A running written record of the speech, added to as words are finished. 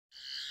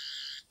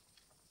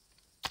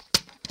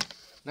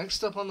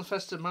Next up on the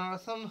Festive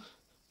Marathon,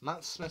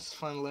 Matt Smith's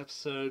final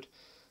episode,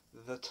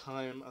 The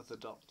Time of the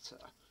Doctor.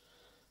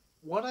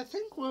 What I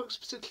think works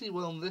particularly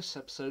well in this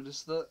episode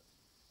is that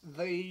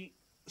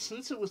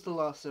since it was the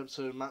last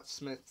episode of Matt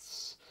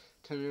Smith's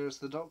tenure as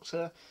the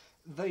Doctor,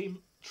 they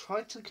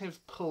tried to kind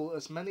of pull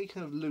as many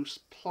kind of loose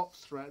plot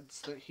threads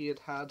that he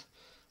had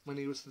when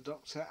he was the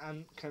Doctor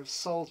and kind of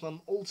solve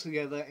them all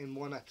together in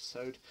one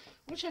episode,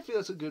 which I feel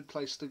is a good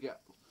place to go.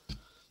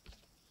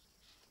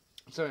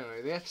 So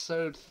anyway, the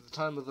episode, The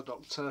Time of the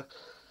Doctor.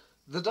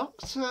 The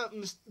Doctor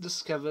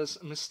discovers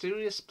a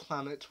mysterious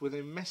planet with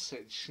a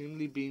message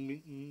seemingly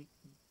beaming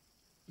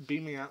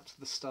out to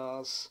the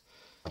stars,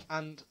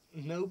 and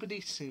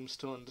nobody seems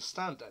to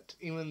understand it.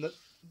 Even that,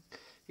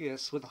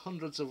 yes, with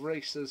hundreds of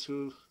races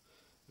of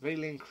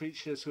alien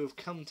creatures who have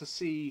come to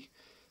see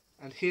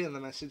and hear the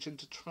message and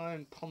to try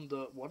and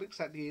ponder what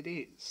exactly it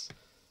is.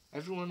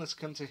 Everyone has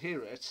come to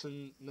hear it,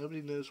 and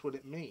nobody knows what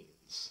it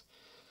means.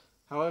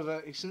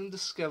 However, he soon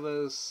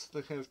discovers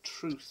the kind of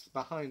truth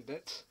behind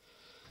it.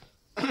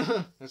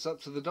 It's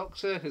up to the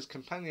Doctor, his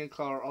companion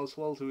Clara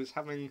Oswald, who is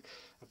having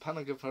a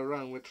panic of her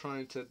own with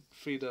trying to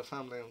feed her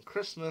family on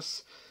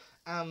Christmas,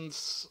 and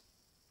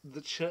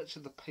the Church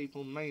of the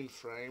Papal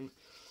Mainframe,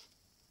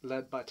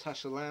 led by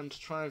Tasha Lamb, to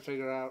try and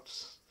figure out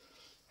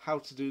how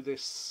to do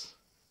this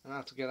and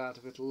how to get out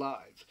of it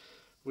alive,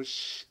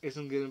 which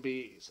isn't going to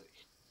be easy.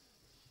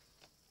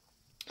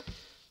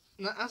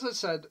 Now, as I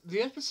said,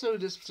 the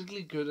episode is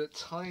particularly good at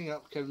tying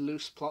up kind of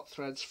loose plot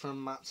threads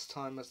from Matt's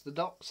time as the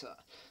Doctor.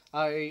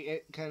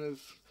 It kind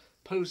of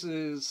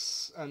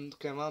poses and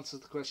kind of answers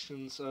the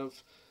questions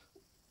of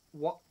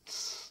what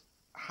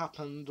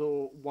happened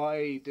or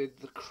why did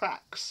the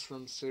cracks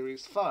from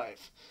Series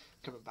 5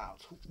 come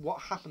about?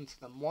 What happened to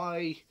them?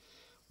 Why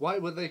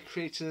were they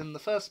created in the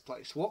first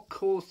place? What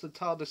caused the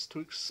TARDIS to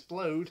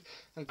explode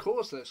and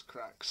cause those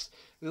cracks?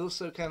 It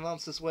also kind of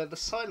answers where the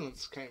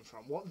silence came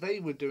from, what they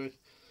were doing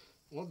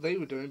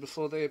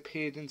before they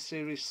appeared in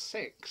Series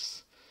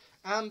 6.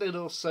 And it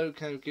also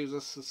kind of gives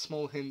us a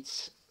small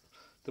hint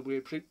that we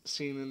had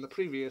seen in the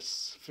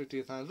previous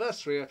 50th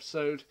anniversary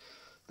episode,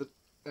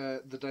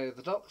 The Day of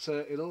the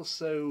Doctor. It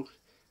also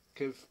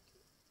kind of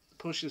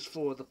pushes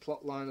forward the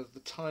plot line of the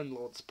Time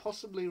Lords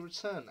possibly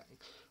returning,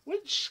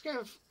 which kind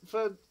of,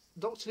 for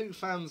Doctor Who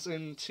fans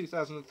in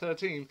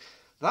 2013,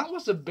 that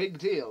was a big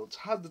deal, to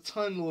have the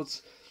Time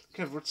Lords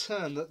kind of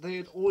return, that they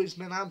had always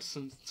been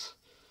absent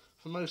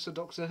for most of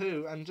Doctor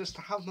Who, and just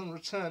to have them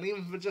return,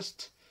 even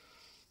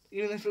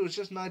if it was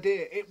just an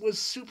idea, it was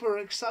super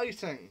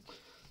exciting.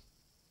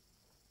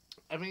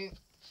 I mean,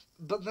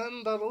 but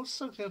then that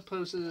also kind of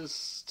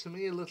poses to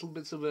me a little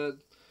bit of a,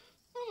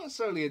 not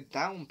necessarily a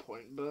down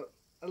point, but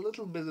a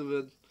little bit of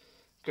a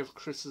kind of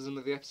criticism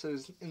of the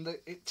episodes, in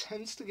that it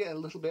tends to get a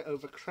little bit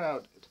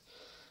overcrowded.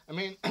 I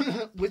mean,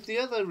 with the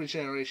other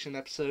Regeneration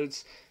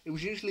episodes, it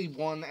was usually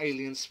one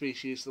alien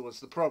species that was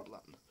the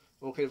problem,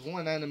 or kind of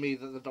one enemy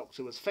that the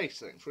Doctor was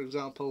facing. For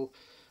example,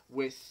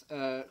 with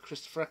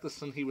Christopher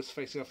Eccleston, he was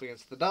facing off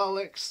against the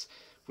Daleks.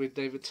 With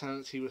David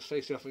Tennant, he was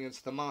facing off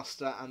against the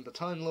Master and the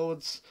Time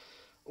Lords.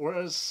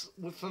 Whereas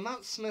with the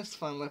Matt Smith's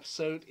final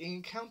episode, he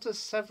encounters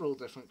several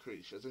different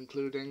creatures,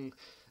 including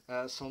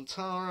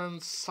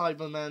Sontarans,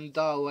 Cybermen,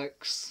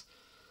 Daleks,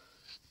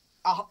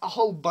 a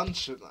whole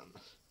bunch of them.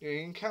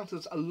 He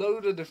encounters a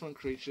load of different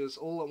creatures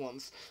all at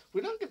once.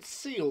 We don't get to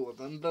see all of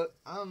them, but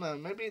I don't know,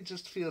 maybe it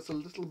just feels a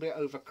little bit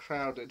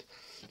overcrowded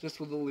just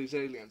with all these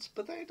aliens.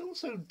 But then it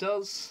also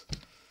does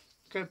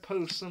kind of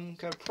pose some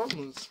kind of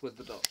problems with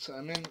the Doctor.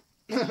 I mean,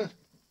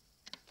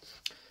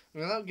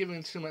 without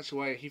giving too much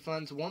away, he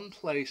finds one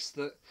place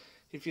that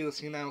he feels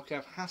he now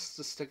kind of has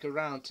to stick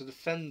around to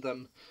defend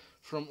them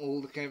from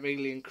all the kind of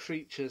alien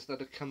creatures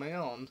that are coming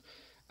on,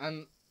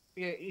 and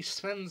yeah, he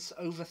spends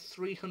over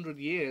 300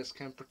 years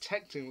kind of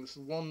protecting this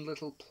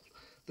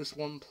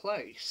one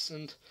place,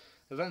 and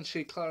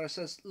eventually Clara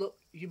says, "Look,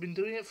 you've been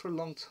doing it for a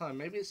long time.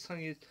 Maybe it's time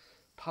you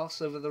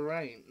pass over the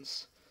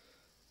reins."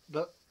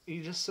 But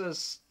he just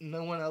says,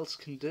 "No one else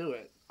can do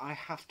it. I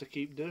have to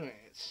keep doing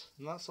it,"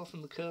 and that's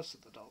often the curse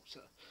of the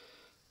Doctor.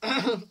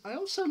 I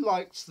also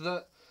liked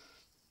that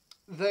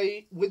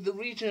with the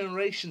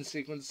regeneration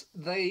sequence,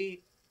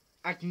 they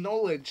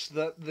acknowledge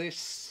the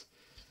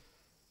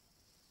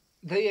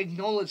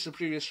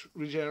previous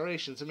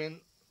regenerations. I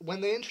mean,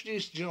 when they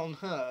introduced John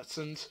Hurt,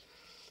 and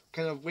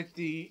kind of with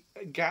the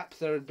gap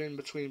there had been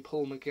between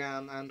Paul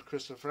McGann and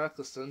Christopher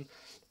Eccleston,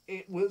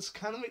 it was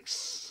kind of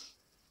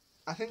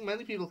I think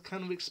many people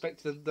kind of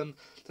expected them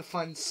to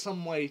find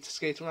some way to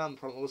skate around the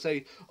problem, or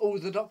say, "Oh,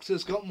 the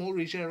Doctor's got more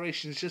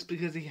regenerations just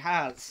because he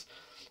has,"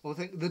 or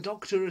think the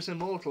Doctor is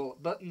immortal.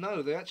 But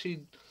no,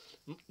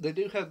 they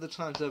do have the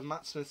time to have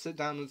Matt Smith sit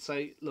down and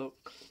say,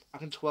 "Look, I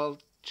can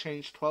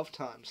change 12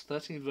 times,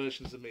 13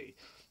 versions of me,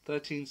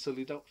 13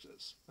 silly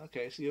Doctors.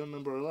 Okay, so you're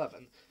number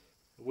 11.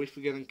 We're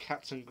forgetting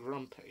Captain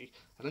Grumpy.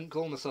 I didn't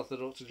call myself the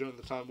Doctor during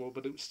the Time War,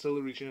 but it was still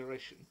a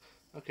regeneration.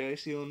 Okay,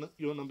 so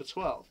you're number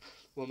 12.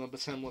 Well, number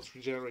 10 was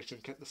regenerated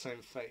and kept the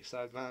same face.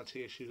 I had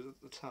vanity issues at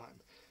the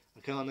time. I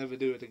can't ever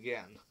do it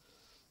again."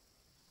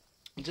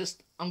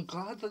 I'm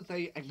glad that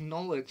they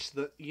acknowledge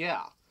that,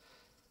 yeah,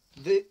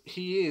 that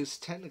he is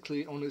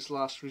technically on his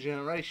last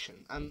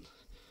regeneration, and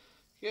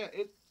yeah,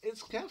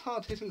 it's kind of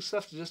hard hitting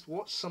stuff to just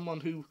watch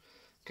someone who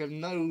kind of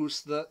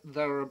knows that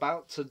they're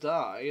about to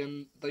die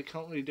and they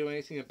can't really do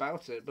anything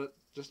about it, but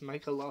just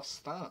make a last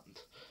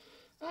stand.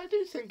 And I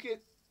do think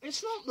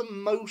it's not the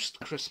most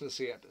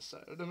Christmassy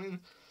episode. I mean,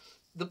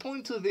 the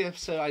point of the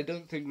episode I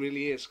don't think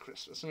really is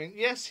Christmas. I mean,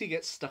 yes, he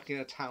gets stuck in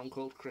a town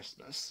called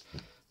Christmas,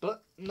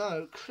 but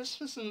no,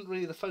 Christmas isn't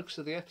really the focus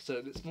of the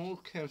episode. It's more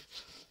kind of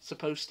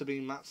supposed to be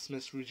Matt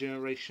Smith's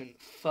regeneration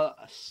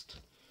first.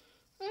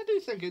 And I do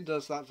think it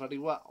does that very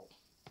well.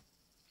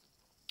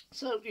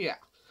 So, yeah.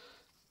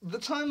 The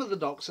Time of the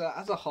Doctor,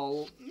 as a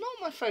whole, not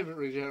my favourite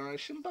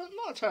regeneration, but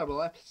not a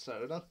terrible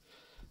episode.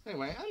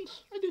 Anyway, and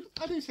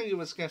I do think it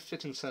was a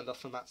fitting send-off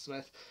for Matt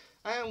Smith.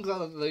 I am glad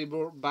that they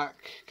brought back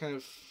kind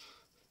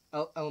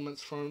of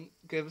elements from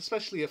him,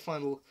 especially a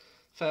final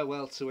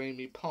farewell to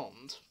Amy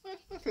Pond.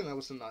 I think that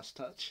was a nice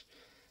touch.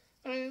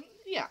 I mean,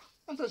 yeah,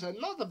 as I said,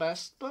 not the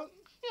best, but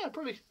yeah,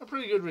 a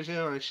pretty good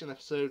regeneration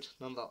episode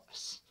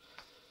nonetheless.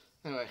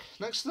 Anyway,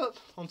 next up,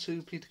 on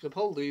to Peter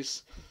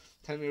Capaldi's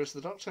 10 Years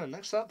of the Doctor, and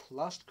next up,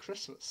 Last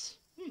Christmas.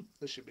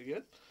 This should be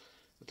good.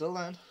 Until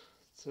then,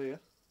 see ya.